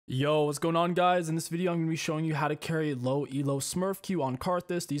Yo, what's going on, guys? In this video, I'm going to be showing you how to carry low elo smurf queue on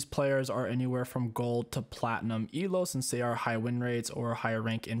Karthus. These players are anywhere from gold to platinum elo since they are high win rates or higher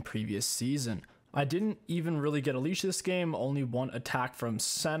rank in previous season. I didn't even really get a leash this game, only one attack from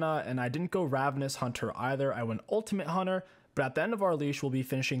Senna, and I didn't go Ravenous Hunter either. I went Ultimate Hunter, but at the end of our leash, we'll be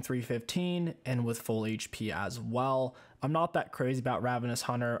finishing 315 and with full HP as well. I'm not that crazy about Ravenous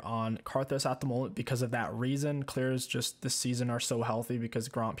Hunter on Karthus at the moment because of that reason. Clears just this season are so healthy because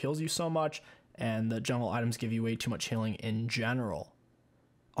Gromp heals you so much, and the jungle items give you way too much healing in general.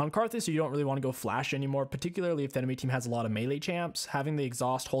 On Karthus, you don't really want to go flash anymore, particularly if the enemy team has a lot of melee champs. Having the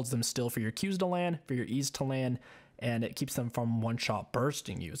exhaust holds them still for your Qs to land, for your Es to land, and it keeps them from one-shot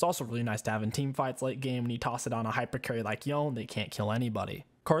bursting you. It's also really nice to have in team fights late game. When you toss it on a hyper carry like 𝐒𝐿, they can't kill anybody.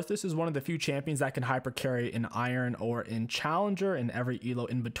 Karthus is one of the few champions that can hyper carry in Iron or in Challenger and every elo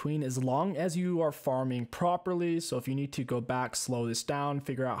in between as long as you are farming properly. So if you need to go back, slow this down,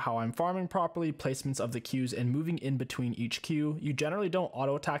 figure out how I'm farming properly, placements of the Qs, and moving in between each Q. You generally don't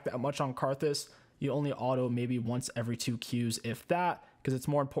auto attack that much on Karthus. You only auto maybe once every 2 Qs, if that, because it's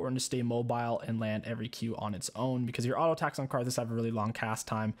more important to stay mobile and land every Q on its own, because your auto attacks on Karthus have a really long cast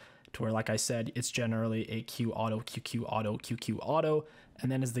time to where, like I said, it's generally a Q auto, QQ auto, QQ auto,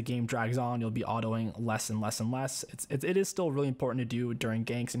 and then as the game drags on, you'll be autoing less and less and less. It is still really important to do during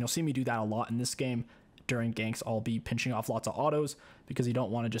ganks, and you'll see me do that a lot in this game. During ganks, I'll be pinching off lots of autos because you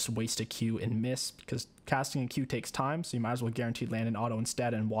don't want to just waste a Q and miss, because casting a Q takes time, so you might as well guaranteed land an auto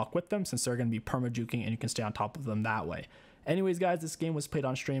instead and walk with them since they're going to be perma-juking and you can stay on top of them that way. Anyways, guys, this game was played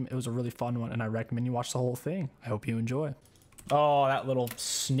on stream. It was a really fun one, and I recommend you watch the whole thing. I hope you enjoy. Oh, that little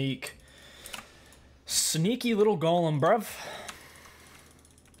sneaky little golem, bruv.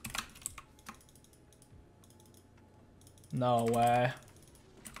 No way.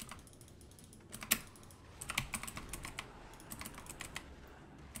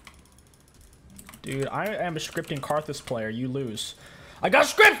 Dude, I am a scripting Karthus player. You lose. I got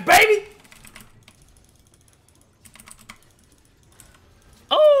scripts, baby!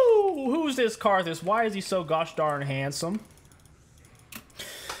 Oh, who's this Karthus? Why is he so gosh darn handsome?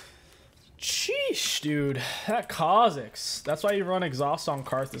 Sheesh, dude. That 𝐒𝐿𝐿𝐿𝐿𝐿. That's why you run exhaust on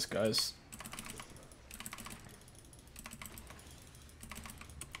Karthus, guys.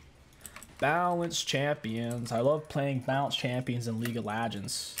 Balanced champions. I love playing balanced champions in League of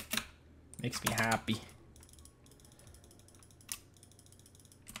Legends. Makes me happy.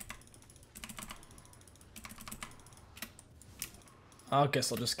 I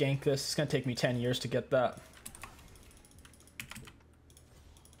guess I'll just gank this. It's gonna take me 10 years to get that.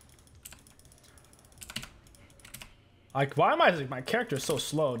 Like, why am my character's so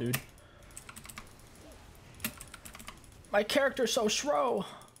slow, dude? My character's so slow.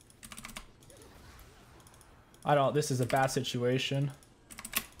 I don't, this is a bad situation.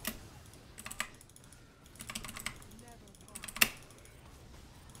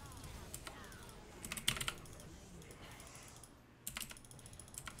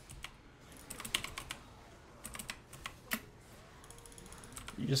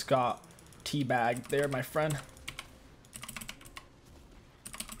 You just got teabagged there, my friend.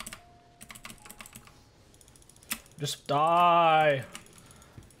 Just die.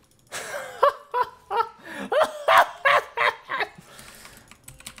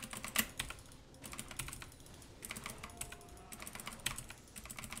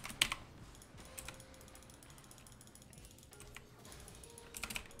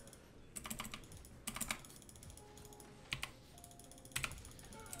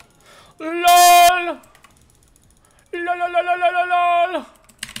 LOL! LOL!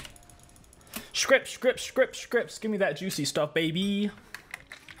 Scripts. Give me that juicy stuff, baby.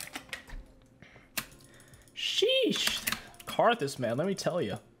 Sheesh. Karthus, man, let me tell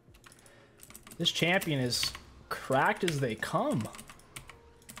you. This champion is cracked as they come.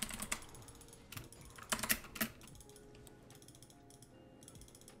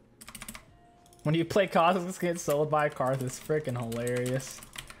 When you play Karthus, get sold by Karthus. Freaking hilarious.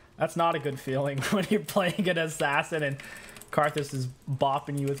 That's not a good feeling when you're playing an assassin and Karthus is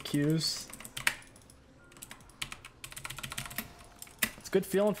bopping you with Qs. It's a good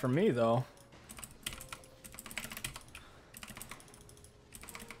feeling for me, though.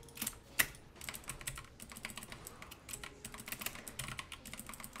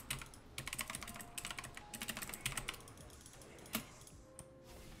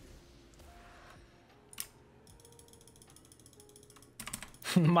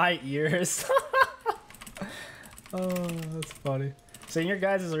 My ears. Oh, that's funny. Seeing your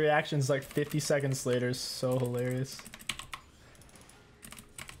guys' reactions like 50 seconds later is so hilarious.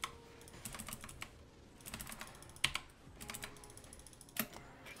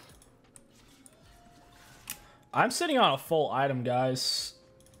 I'm sitting on a full item, guys.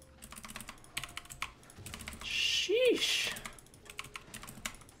 Sheesh.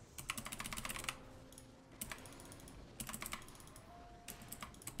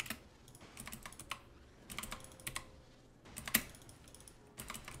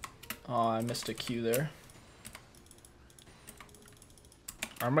 Oh, I missed a Q there.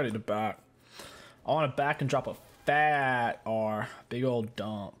 I'm ready to back. I want to back and drop a fat R. Big old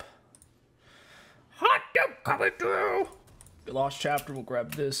dump. Hot dump coming through. We lost chapter. We'll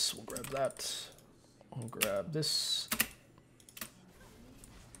grab this. We'll grab that. We'll grab this.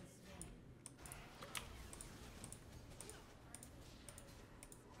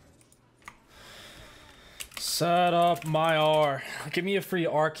 Set up my R. Give me a free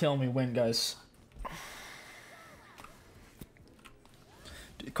R kill and we win, guys.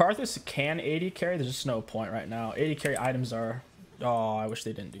 Karthus can 80 carry. There's just no point right now. 80 carry items are... Oh, I wish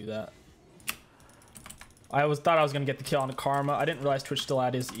they didn't do that. I thought I was going to get the kill on the Karma. I didn't realize Twitch still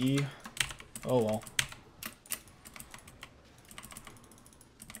had his E. Oh, well.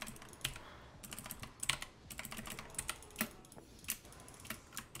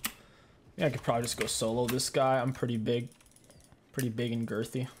 Yeah, I could probably just go solo this guy. I'm pretty big and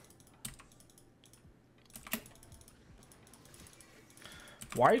girthy.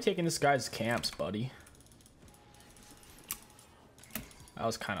 Why are you taking this guy's camps, buddy? That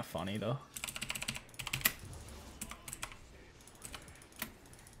was kind of funny, though.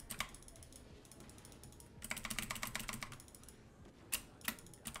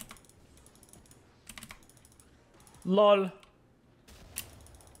 LOL.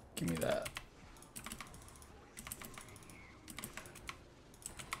 Give me that.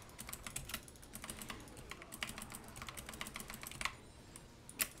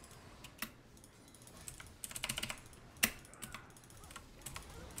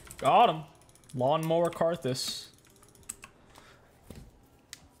 Got him. Lawnmower Karthus.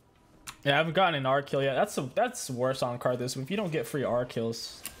 Yeah, I haven't gotten an R kill yet. That's worse on Karthus. If you don't get free R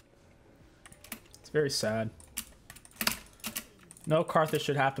kills, it's very sad. No Karthus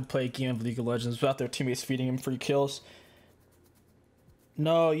should have to play a game of League of Legends without their teammates feeding him free kills.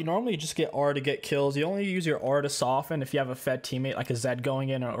 No, you normally just get R to get kills. You only use your R to soften if you have a fed teammate like a Zed going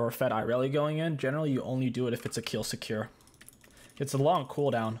in or a fed Irelia going in. Generally, you only do it if it's a kill secure. It's a long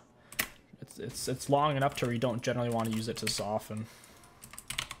cooldown. It's long enough to where you don't generally want to use it to soften.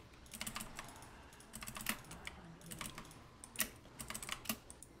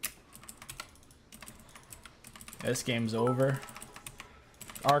 This game's over.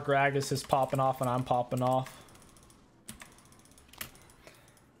 Our Gragas is popping off and I'm popping off.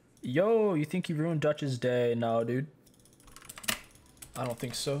 Yo, you think you ruined Dutch's day? No, dude. I don't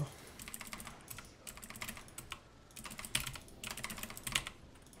think so.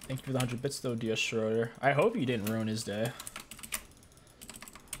 Thank you for the 100 bits though, DS Schroeder. I hope you didn't ruin his day.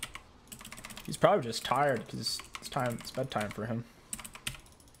 He's probably just tired because it's bedtime for him.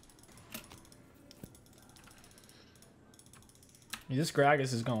 This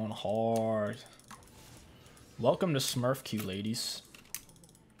Gragas is going hard. Welcome to 𝐒𝐿, ladies.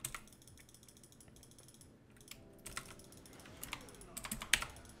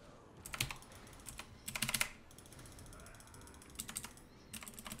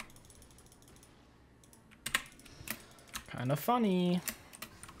 Kind of funny.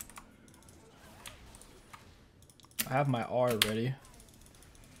 I have my R ready.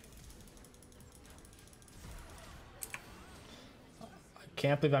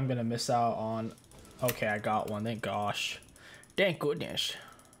 Can't believe I'm gonna miss out on... Okay, I got one. Thank gosh. Thank goodness.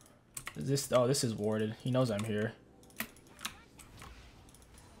 Is this... Oh, this is warded. He knows I'm here.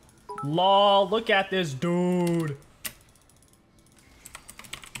 LOL, look at this dude.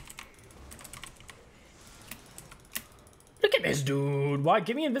 Look at this dude. Why?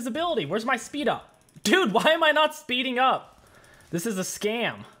 Give me invisibility. Where's my speed up? Dude, why am I not speeding up? This is a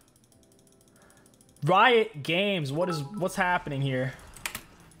scam. Riot Games. What's happening here?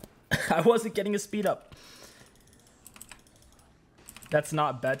 I wasn't getting a speed up. That's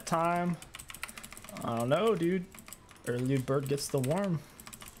not bedtime. I don't know, dude. Early bird gets the worm.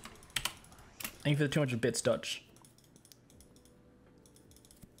 Thank you for the 200 bits, Dutch.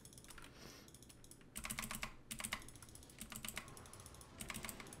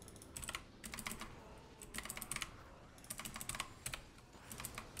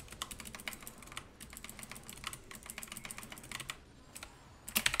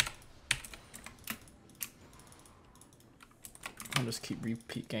 I'll just keep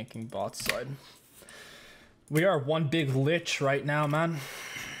repeat ganking bot side. We are one big lich right now, man.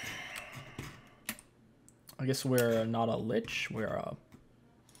 I guess we're not a lich, we're a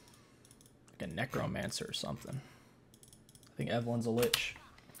necromancer or something. I think Evelyn's a lich.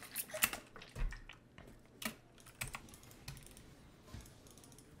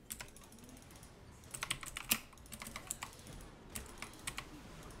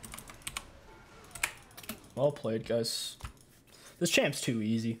 Well played, guys. This champ's too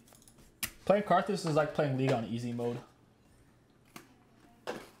easy. Playing Karthus is like playing League on easy mode.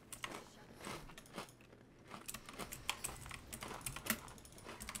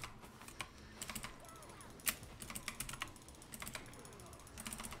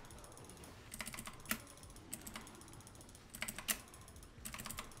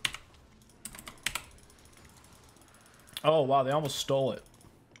 Oh wow, they almost stole it.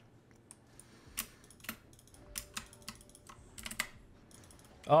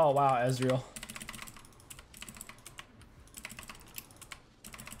 Oh wow, Ezreal.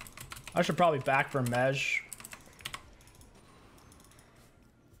 I should probably back for Mej.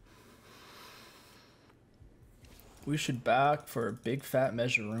 We should back for a big fat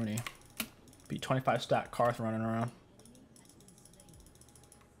Mejuruni. Be 25 stat Karth running around.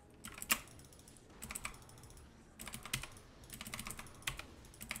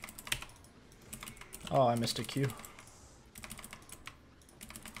 Oh, I missed a Q.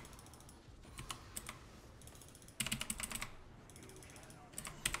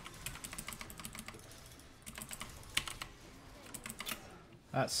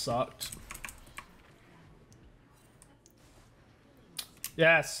 That sucked.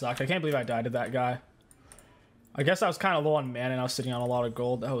 Yeah, it sucked. I can't believe I died to that guy. I guess I was kind of low on mana and I was sitting on a lot of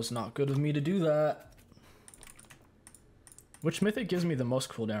gold. That was not good of me to do that. Which mythic gives me the most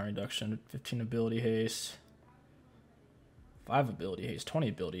cooldown reduction? 15 ability haste. 5 ability haste. 20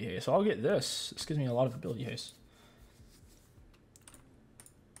 ability haste. So I'll get this. This gives me a lot of ability haste.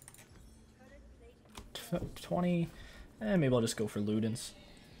 20. And maybe I'll just go for Ludens.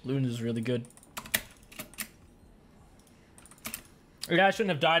 Ludens is really good. The guy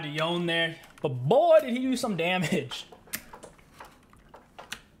shouldn't have died to Yone there. But boy, did he do some damage.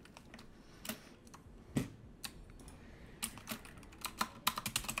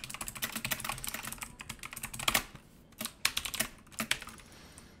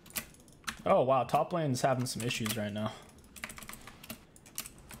 Oh wow, top lane's having some issues right now.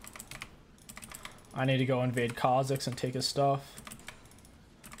 I need to go invade 𝐒𝐿𝐴 and take his stuff.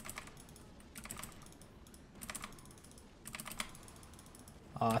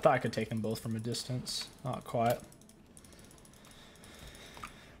 I thought I could take them both from a distance. Not quite.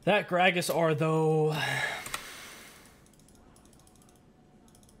 That Gragas R though.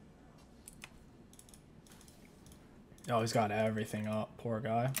 Oh, he's got everything up. Poor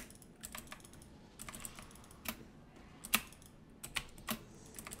guy.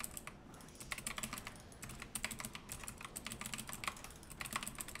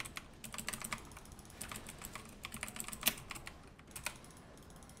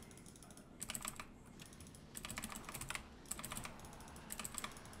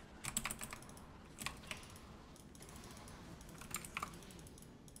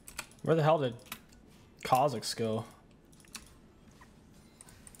 Where the hell did 𝐒𝐿𝐴 go?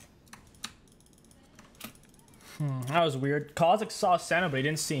 That was weird. 𝐒𝐿𝐴 saw Senna, but he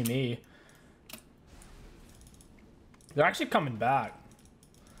didn't see me. They're actually coming back.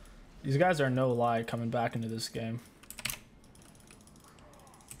 These guys are no lie coming back into this game.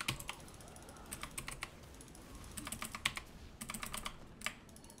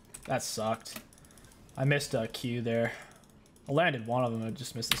 That sucked. I missed a Q there. I landed one of them, I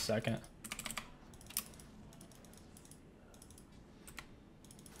just missed the second.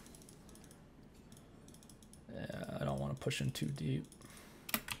 Yeah, I don't want to push in too deep.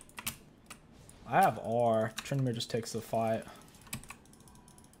 I have R. Tryndamere just takes the fight.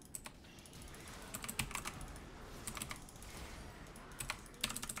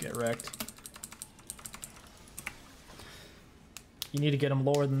 Get wrecked. You need to get him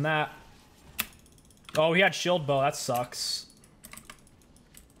lower than that. Oh, he had shield bow. That sucks.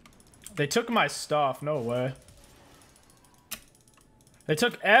 They took my stuff. No way. They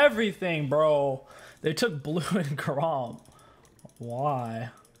took everything, bro. They took blue and Karam. Why?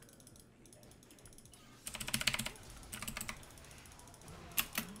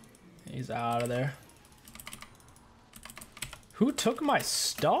 He's out of there. Who took my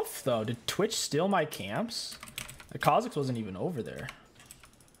stuff, though? Did Twitch steal my camps? The 𝐒𝐿𝐴 wasn't even over there.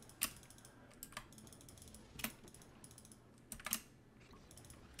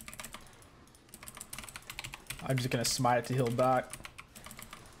 I'm just gonna smite it to heal back.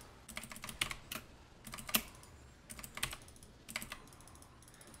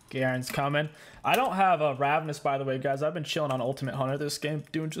 Garen's coming. I don't have a Ravenous, by the way, guys. I've been chilling on Ultimate Hunter this game,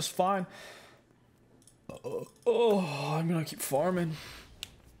 doing just fine. Oh, I'm gonna keep farming.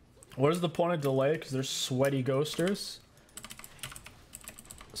 What is the point of delay? Because there's sweaty ghosters.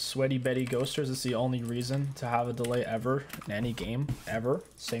 Sweaty Betty ghosters is the only reason to have a delay ever in any game, ever.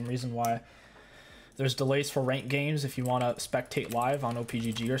 Same reason why there's delays for ranked games if you want to spectate live on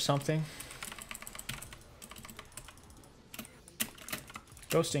OPGG or something.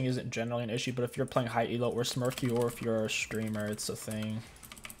 Ghosting isn't generally an issue, but if you're playing high elo or 𝐒𝐿, or if you're a streamer, it's a thing.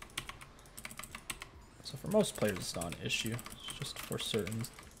 So for most players, it's not an issue. It's just for certain.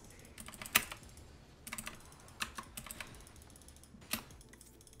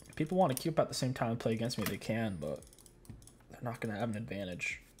 People want to queue up at the same time and play against me, they can, but they're not going to have an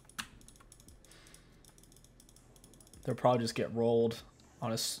advantage. They'll probably just get rolled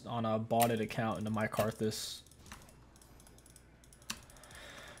on a botted account into my Karthus.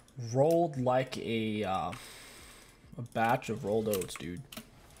 Rolled like a batch of rolled oats, dude.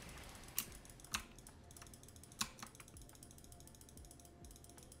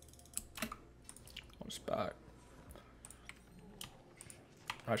 What's back?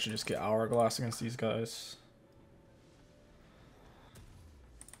 I should just get Hourglass against these guys.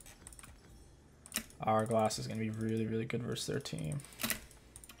 Hourglass is gonna be really, really good versus their team.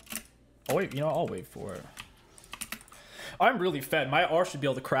 Oh wait, you know, I'll wait for it. I'm really fed. My R should be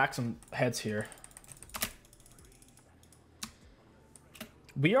able to crack some heads here.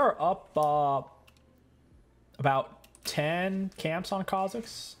 We are up about 10 camps on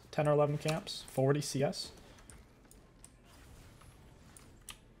𝐒𝐿𝐾𝐋𝐒. 10 or 11 camps. 40 CS.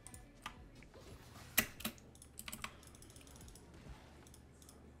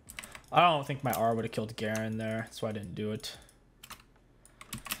 I don't think my R would have killed Garen there. That's why I didn't do it.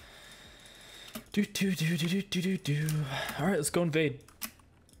 Alright, let's go invade.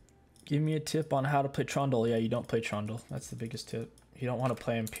 Give me a tip on how to play Trundle. Yeah, you don't play Trundle. That's the biggest tip. You don't want to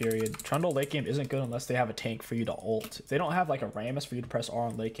play him, period. Trundle late game isn't good unless they have a tank for you to ult. If they don't have like a Rammus for you to press R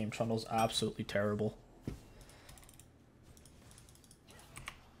on late game, Trundle's absolutely terrible.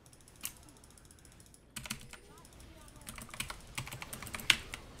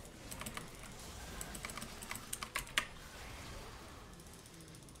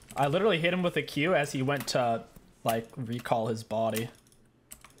 I literally hit him with a Q as he went to, like, recall his body.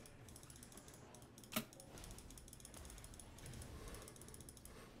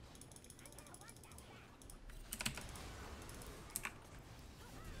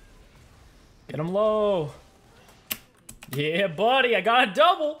 Get him low. Yeah, buddy, I got a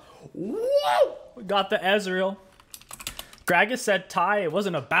double. Whoa! We got the Ezreal. Gragas said, Ty, it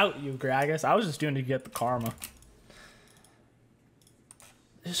wasn't about you, Gragas. I was just doing it to get the karma.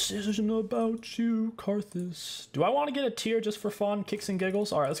 This isn't about you, Karthus. Do I want to get a tier just for fun? Kicks and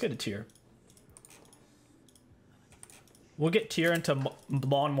giggles? Alright, let's get a tier. We'll get tier into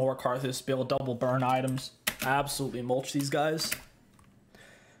Lawnmower Karthus, build double burn items. Absolutely mulch these guys.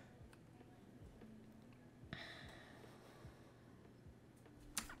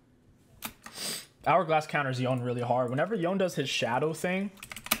 Hourglass counters Yone really hard. Whenever Yone does his shadow thing,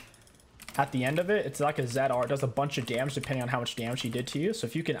 at the end of it, it's like a ZR. It does a bunch of damage depending on how much damage he did to you. So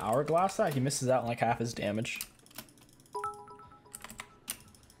if you can Hourglass that, he misses out on like half his damage.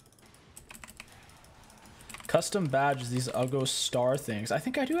 Custom badges, these Uggo star things. I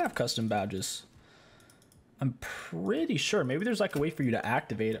think I do have custom badges. I'm pretty sure. Maybe there's like a way for you to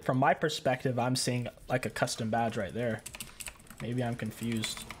activate it. From my perspective, I'm seeing like a custom badge right there. Maybe I'm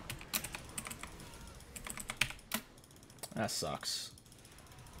confused. That sucks.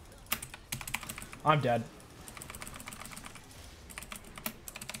 I'm dead.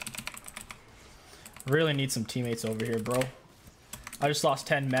 Really need some teammates over here, bro. I just lost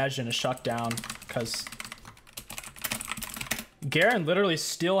 10 Mej in a shutdown because Garen literally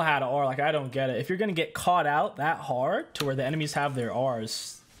still had R. Like, I don't get it. If you're going to get caught out that hard to where the enemies have their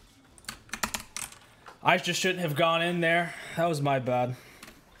Rs, I just shouldn't have gone in there. That was my bad.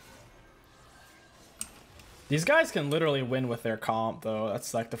 These guys can literally win with their comp, though.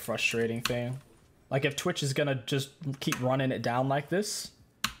 That's like the frustrating thing. Like, if Twitch is gonna just keep running it down like this.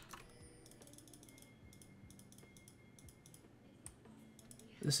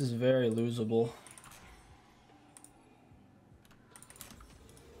 This is very losable.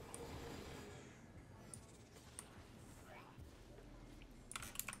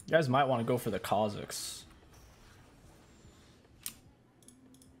 You guys might want to go for the 𝐒𝐿𝐾𝐋𝐒.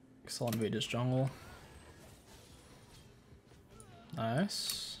 I'll invade this jungle.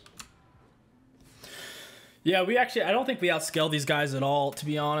 Nice. Yeah, we actually, I don't think we outscale these guys at all, to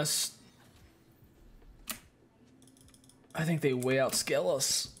be honest. I think they way outscale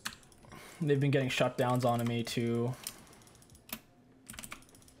us. They've been getting shutdowns on me too.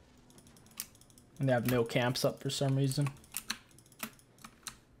 And they have no camps up for some reason.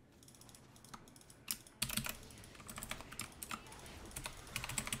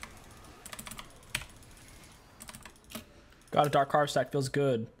 Got a Dark Harvest stack, feels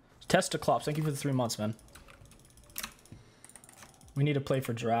good. 𝐒𝐿𝐴, thank you for the 3 months, man. We need to play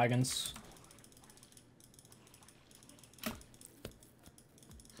for dragons.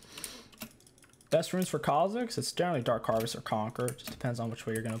 Best runes for 𝐒𝐿𝐴? It's generally Dark Harvest or Conquer. It just depends on which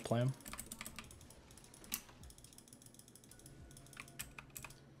way you're going to play them.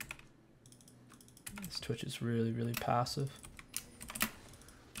 This Twitch is really, really passive.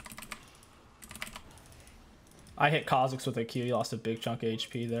 I hit 𝐒𝐿𝐴 with a Q. He lost a big chunk of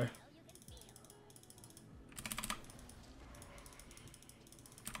HP there.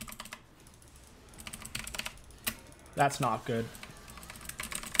 That's not good.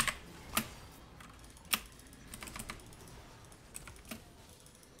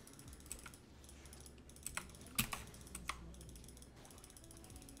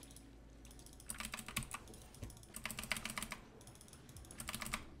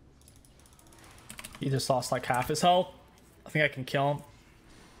 He just lost like half his health. I think I can kill him.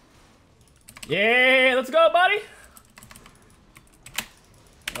 Yeah, let's go, buddy.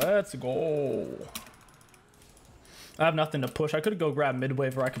 Let's go. I have nothing to push. I could go grab mid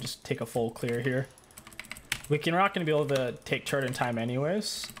wave, or I could just take a full clear here. We're not going to be able to take turret in time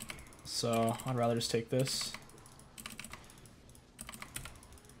anyways, so I'd rather just take this.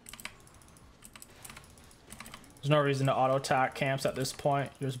 There's no reason to auto attack camps at this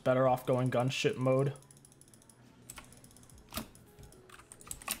point. You're just better off going gunship mode.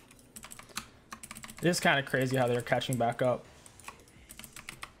 It is kind of crazy how they're catching back up.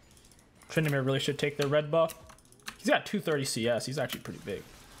 Tryndamere really should take their red buff. He's got 230 CS. He's actually pretty big.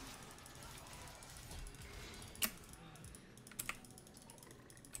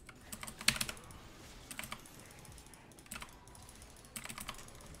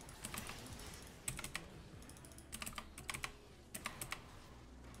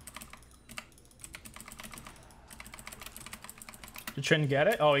 Did Trin get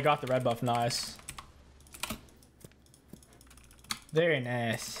it? Oh, he got the red buff. Nice. Very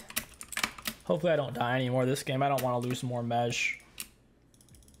nice. Hopefully I don't die anymore this game. I don't want to lose more mesh.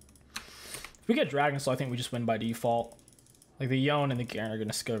 If we get Dragon Soul, I think we just win by default. Like the Yone and the Garen are going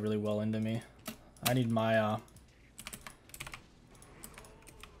to scale really well into me. I need my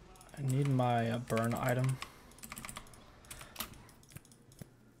burn item.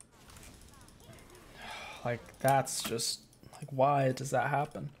 Like that's just like, why does that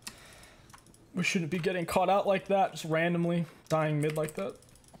happen? We shouldn't be getting caught out like that, just randomly dying mid like that.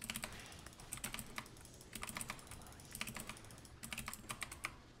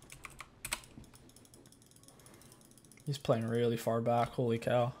 He's playing really far back, holy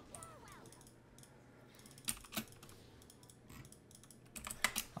cow.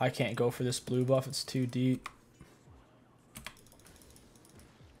 I can't go for this blue buff, it's too deep.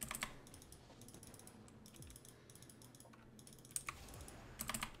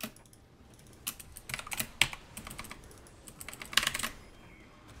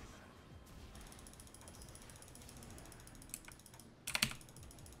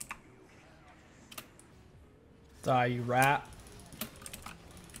 Die, you rat.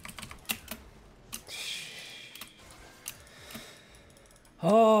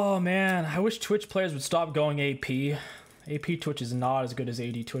 Oh man, I wish Twitch players would stop going AP. AP Twitch is not as good as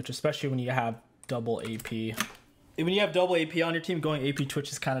AD Twitch, especially when you have double AP. When you have double AP on your team, going AP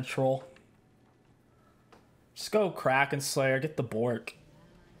Twitch is kind of troll. Just go Kraken Slayer, get the Bork.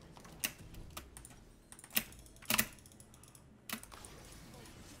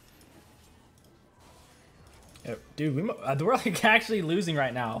 Dude, we're like actually losing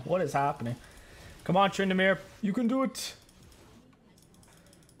right now. What is happening? Come on, Tryndamere. You can do it.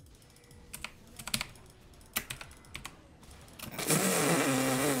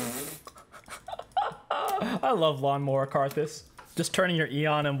 I love Lawnmower Karthus. Just turning your E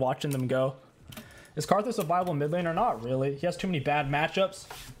on and watching them go. Is Karthus a viable mid lane or not really? He has too many bad matchups.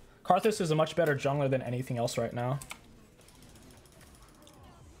 Karthus is a much better jungler than anything else right now.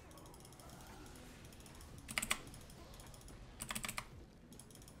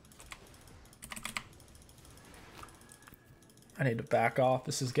 I need to back off.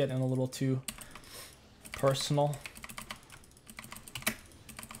 This is getting a little too personal.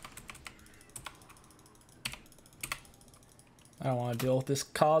 I don't want to deal with this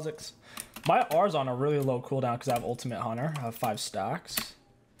𝐒𝐿𝐴. My R's on a really low cooldown because I have Ultimate Hunter. I have 5 stacks.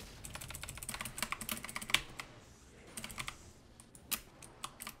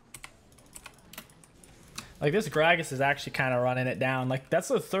 Like, this Gragas is actually kind of running it down. Like, that's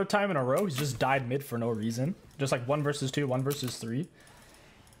the third time in a row he's just died mid for no reason. Just like 1 versus 2, 1 versus 3.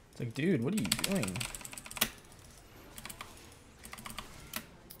 It's like, dude, what are you doing?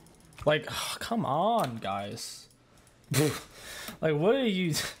 Like, oh, come on, guys. Like, what are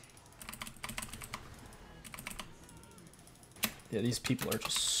you... Yeah, these people are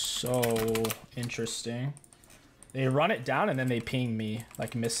just so interesting. They run it down and then they ping me,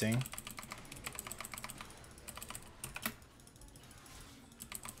 like, missing.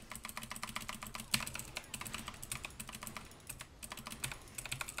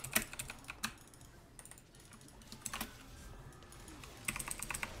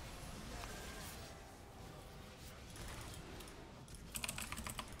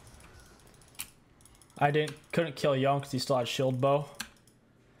 Couldn't kill Young because he still had shield bow.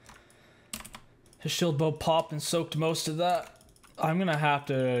 His shield bow popped and soaked most of that. I'm gonna have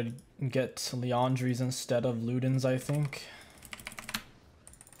to get Leandries instead of Ludens, I think.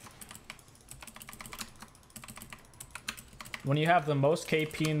 When you have the most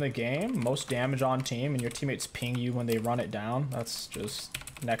KP in the game, most damage on team, and your teammates ping you when they run it down, that's just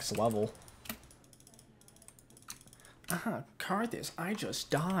next level. Karthus, I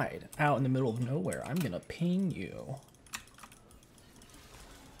just died. Out in the middle of nowhere. I'm gonna ping you.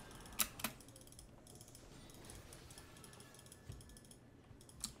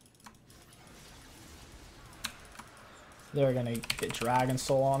 They're gonna get Dragon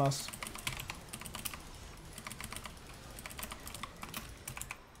Soul on us.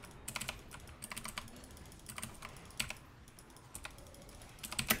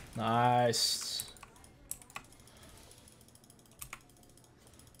 Nice.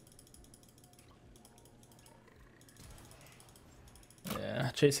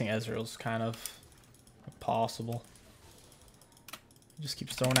 Yeah, chasing Ezreal's kind of impossible. He just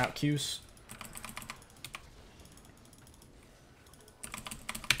keeps throwing out Qs.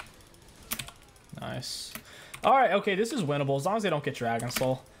 Nice. Alright, okay, this is winnable as long as they don't get Dragon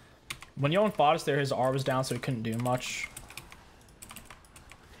Soul. When Yoan fought us there, his R was down, so he couldn't do much.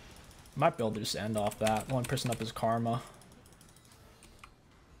 Might be able to just end off that. The only person up is Karma.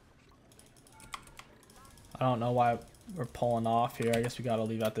 I don't know why we're pulling off here. I guess we gotta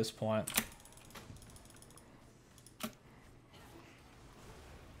leave at this point.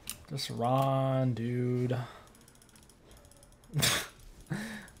 Just run, dude.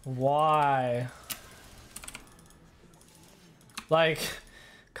 Why? Like,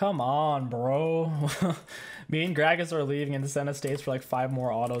 come on, bro. Me and Gragas are leaving in the Senate States for like 5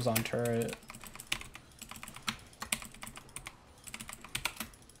 more autos on turret.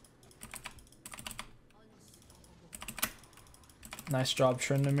 Nice job,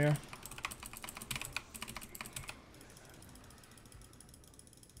 Tryndamere.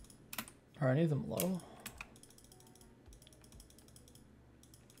 Alright, I need them low.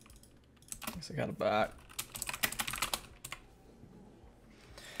 Guess I got it back.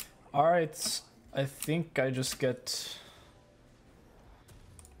 Alright, I think I just get...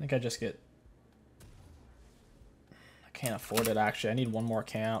 I can't afford it, actually. I need one more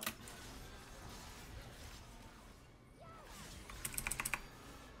camp.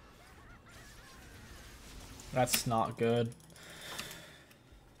 That's not good.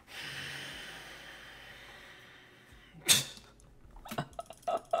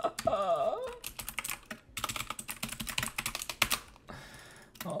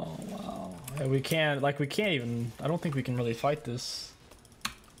 Oh, wow. Yeah, we can't even... I don't think we can really fight this.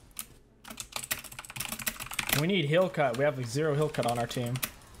 We need heal cut. We have like 0 heal cut on our team.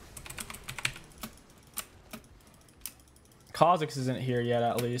 𝐒𝐿𝐂𝐋 isn't here yet,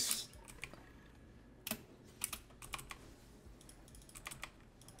 at least.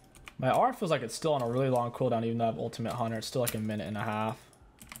 My R feels like it's still on a really long cooldown, even though I have Ultimate Hunter. It's still like 1.5 minutes.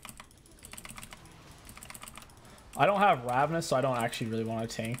 I don't have Ravenous, so I don't actually really want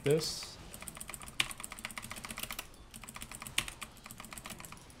to tank this.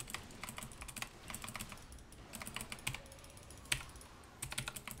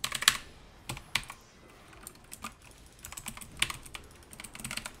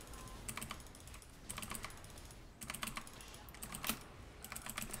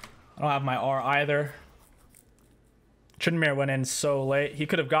 I don't have my R either. Tryndamere went in so late. He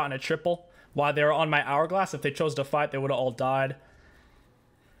could have gotten a triple while they were on my hourglass. If they chose to fight, they would have all died.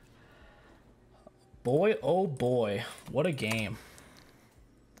 Boy, oh boy. What a game.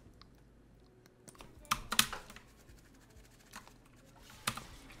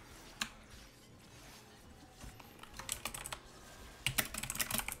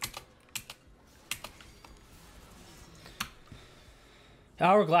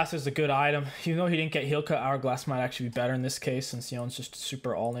 Hourglass is a good item. Even though he didn't get heal cut, Hourglass might actually be better in this case since Yon's just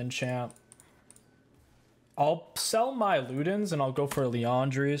super all-in champ. I'll sell my Ludens and I'll go for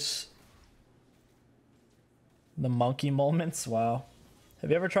Leandri's. The monkey moments, wow.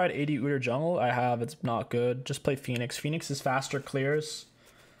 Have you ever tried 80 Uter jungle? I have, it's not good. Just play Phoenix. Phoenix is faster clears.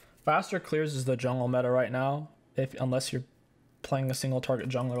 Faster clears is the jungle meta right now. Unless you're playing a single target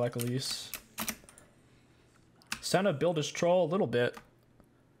jungler like Elise. Senna build his troll a little bit.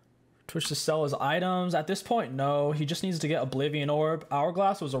 Twitch to sell his items. At this point, no. He just needs to get Oblivion Orb.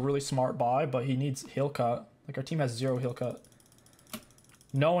 Hourglass was a really smart buy, but he needs heal cut. Like, our team has 0 heal cut.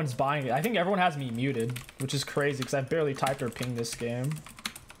 No one's buying it. I think everyone has me muted, which is crazy because I've barely typed or pinged this game.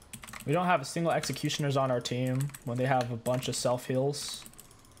 We don't have a single executioners on our team when they have a bunch of self-heals.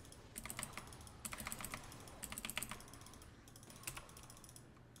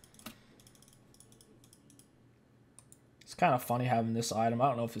 It's kind of funny having this item. I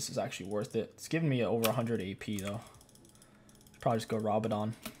don't know if this is actually worth it. It's giving me over 100 AP though. Probably just go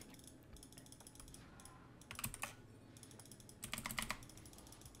Rabadon.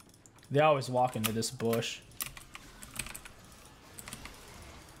 They always walk into this bush.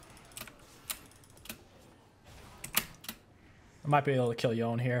 I might be able to kill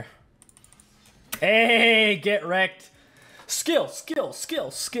Yon here. Hey, get wrecked. Skill, skill,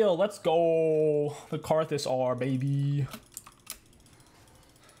 skill, skill. Let's go. The Karthus R, baby.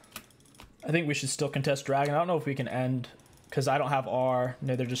 I think we should still contest Dragon. I don't know if we can end because I don't have R.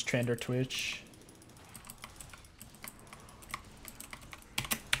 Neither just Trend or Twitch.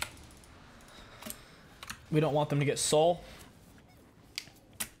 We don't want them to get soul.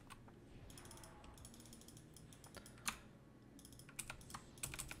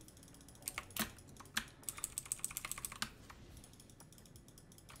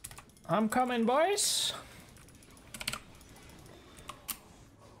 I'm coming, boys.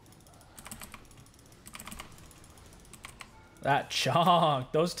 That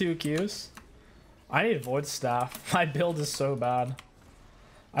chunk. Those 2 Qs. I need Void Staff. My build is so bad.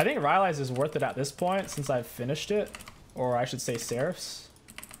 I think Rylai's is worth it at this point since I've finished it. Or I should say Seraphs.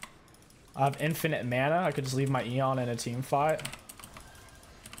 I have infinite mana. I could just leave my Eon in a team fight.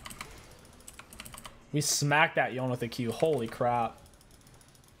 We smacked that Yon with a Q. Holy crap.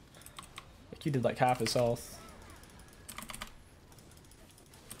 The Q did like half his health.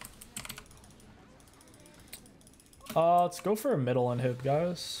 Let's go for a middle inhib,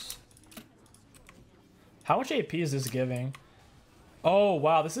 guys. How much AP is this giving? Oh,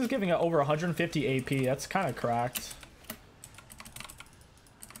 wow. This is giving it over 150 AP. That's kind of cracked.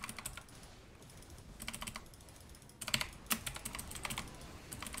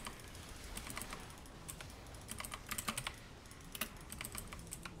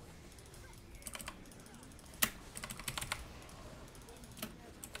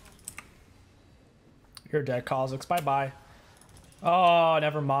 You're dead, 𝐒𝐂𝐈𝐀�lax. Bye-bye. Oh,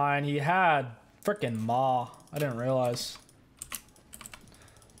 never mind. He had freaking Maw. I didn't realize.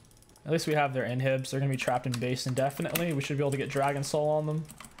 At least we have their inhibs. They're going to be trapped in base indefinitely. We should be able to get Dragon Soul on them.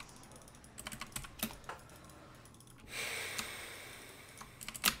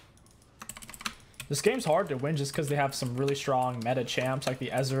 This game's hard to win just because they have some really strong meta champs like the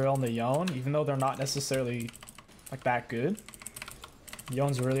Ezreal and the Yon, even though they're not necessarily like that good.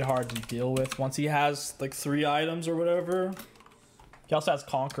 Yon's really hard to deal with once he has like 3 items or whatever. He also has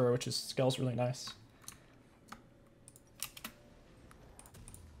Conqueror, which is scales really nice.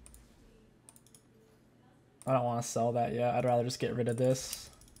 I don't want to sell that yet. I'd rather just get rid of this.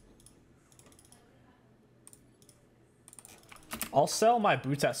 I'll sell my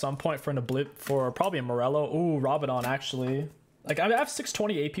boots at some point for probably a Morello. Ooh, Rabadon actually. Like I have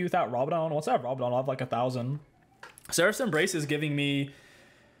 620 AP without Rabadon. Once I have Rabadon, I'll have like 1,000. Seraph's Embrace is giving me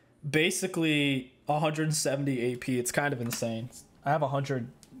basically 170 AP. It's kind of insane. I have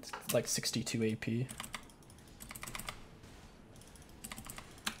 162 AP.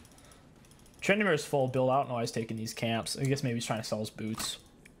 Trendemir is full build. I don't know why he's taking these camps. I guess maybe he's trying to sell his boots.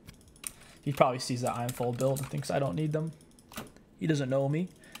 He probably sees that I'm full build and thinks I don't need them. He doesn't know me.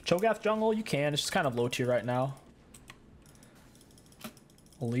 Cho'Gath jungle, you can. It's just kind of low tier right now.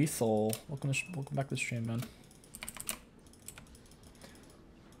 Lethal. Welcome back to the stream, man.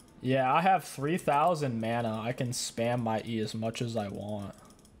 Yeah, I have 3,000 mana. I can spam my E as much as I want.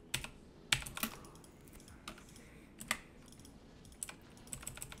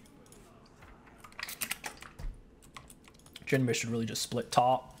 Trendemir should really just split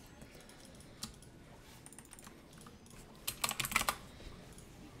top.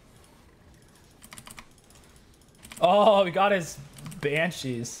 Oh, we got his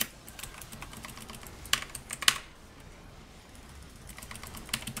Banshees.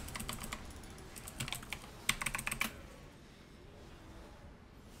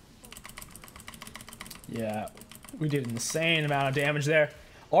 Yeah, we did an insane amount of damage there.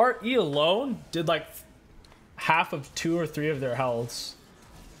 Our E alone did like half of 2 or 3 of their healths.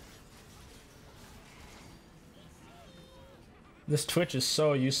 This Twitch is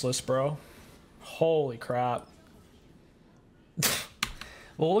so useless, bro. Holy crap.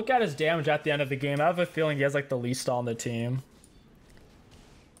 We'll look at his damage at the end of the game. I have a feeling he has like the least on the team.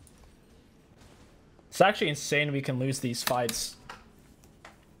 It's actually insane we can lose these fights.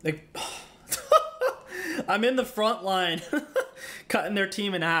 Like, I'm in the front line, cutting their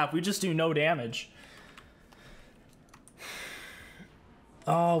team in half. We just do no damage.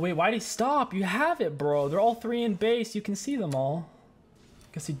 Oh, wait, why'd he stop? You have it, bro. They're all 3 in base. You can see them all.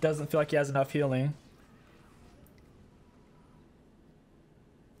 Guess he doesn't feel like he has enough healing.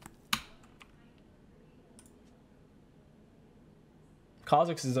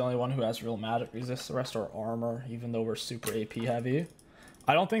 𝐒𝐿𝐿𝐿 is the only one who has real magic resist. The rest are armor, even though we're super AP heavy.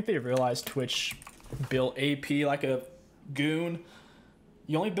 I don't think they realized Twitch built AP like a goon.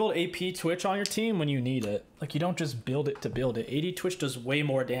 You only build AP Twitch on your team when you need it. Like, you don't just build it to build it. AD Twitch does way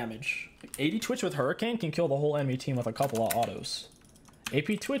more damage. Like, AD Twitch with Hurricane can kill the whole enemy team with a couple of autos.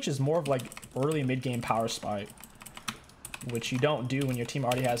 AP Twitch is more of like early mid-game power spike, which you don't do when your team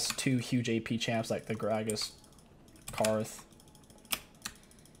already has 2 huge AP champs like the Gragas, Karth.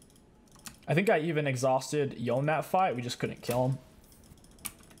 I think I even exhausted Yo in that fight. We just couldn't kill him.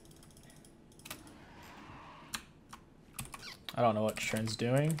 I don't know what Trent's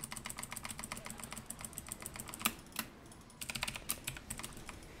doing.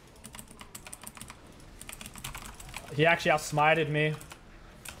 He actually outsmited me.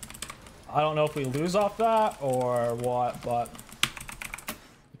 I don't know if we lose off that or what, but...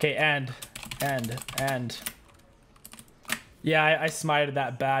 Okay, end. Yeah, I smited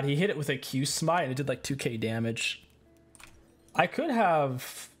that bad. He hit it with a Q smite and it did like 2k damage. I could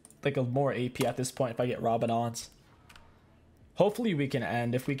have like a more AP at this point if I get Robin-ons. Hopefully we can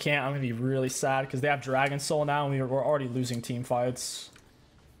end. If we can't, I'm gonna be really sad because they have Dragon Soul now and we're already losing team fights.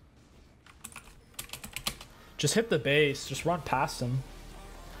 Just hit the base. Just run past him.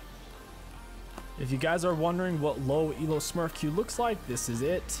 If you guys are wondering what Low Elo 𝐒𝐿𝐿 looks like, this is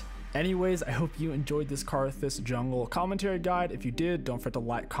it. Anyways, I hope you enjoyed this Karthus jungle commentary guide. If you did, don't forget to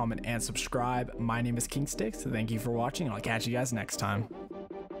like, comment, and subscribe. My name is 𝐒𝐿𝐿𝐿. Thank you for watching, and I'll catch you guys next time.